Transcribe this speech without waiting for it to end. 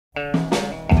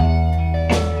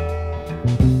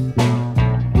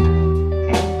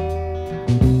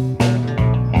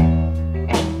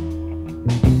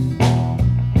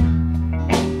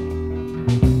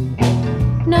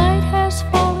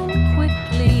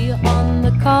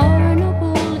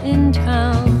carnival in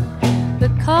town. The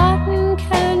cotton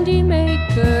candy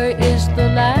maker is the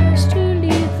last to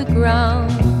leave the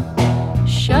ground,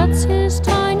 shuts his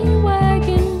tiny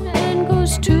wagon and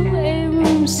goes to a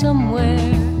room somewhere.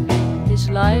 His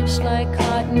life's like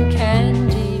cotton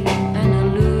candy, an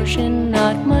illusion,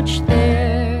 not much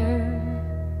there.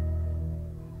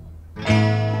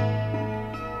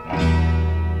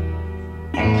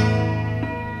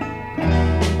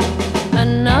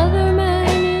 Another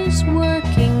man is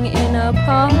working in a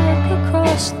park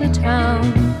across the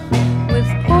town. With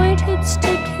pointed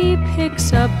stick he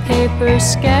picks up paper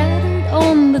scattered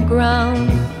on the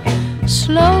ground.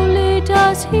 Slowly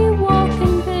does he walk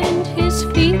and bend his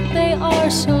feet, they are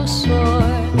so sore.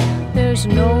 There's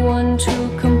no one to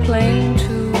complain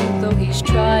to, though he's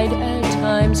tried at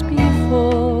times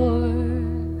before.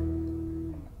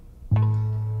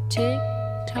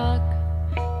 Tick-tock,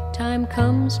 time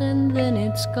comes and then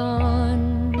it's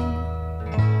gone.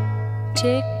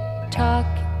 Tick-tock,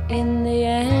 in the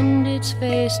end it's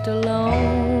faced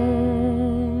alone.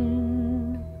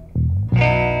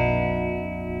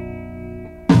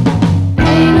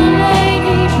 Ain't a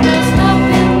lady dressed up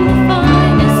in the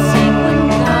finest sequin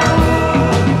gown.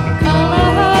 Color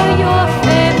her your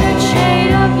favorite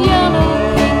shade of yellow,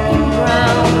 pink and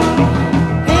brown.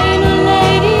 Ain't a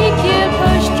lady, give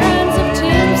her strands of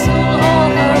tinsel all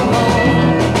her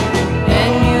own,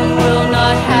 and you will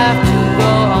not have to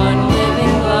go on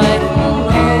living life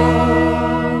alone.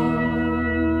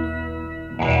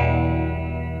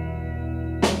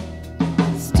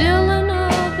 Still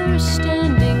another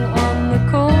standing on the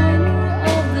corner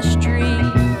of the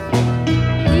street.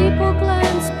 People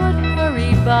glance but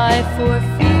hurry by for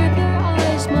fear their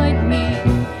eyes might meet.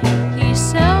 He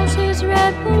sells his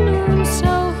red balloons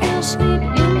so he'll sleep in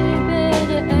a bed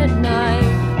at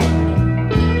night.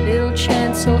 Little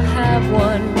chance he'll have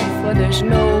one, for there's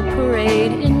no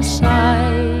parade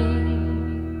inside.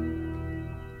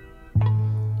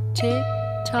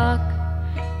 Tick-tock,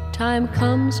 time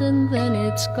comes and then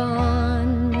it's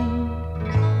gone.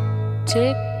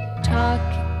 Tick-tock,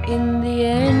 in the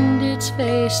end it's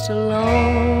faced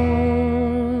alone.